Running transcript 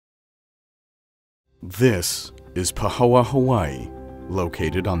This is Pahoa, Hawaii,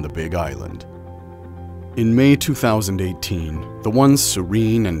 located on the Big Island. In May 2018, the once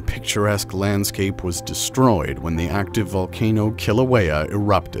serene and picturesque landscape was destroyed when the active volcano Kilauea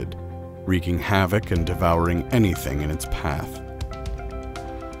erupted, wreaking havoc and devouring anything in its path.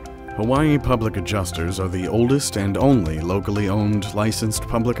 Hawaii Public Adjusters are the oldest and only locally owned licensed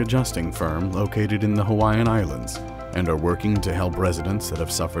public adjusting firm located in the Hawaiian Islands, and are working to help residents that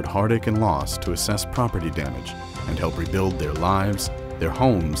have suffered heartache and loss to assess property damage and help rebuild their lives, their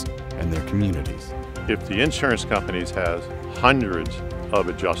homes, and their communities. If the insurance companies has hundreds of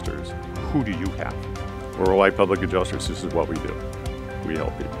adjusters, who do you have? We're Hawaii Public Adjusters. This is what we do. We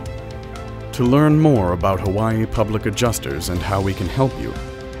help people. To learn more about Hawaii Public Adjusters and how we can help you,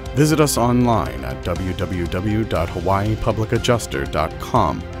 visit us online at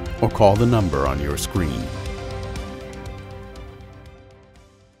www.hawaiipublicadjuster.com or call the number on your screen.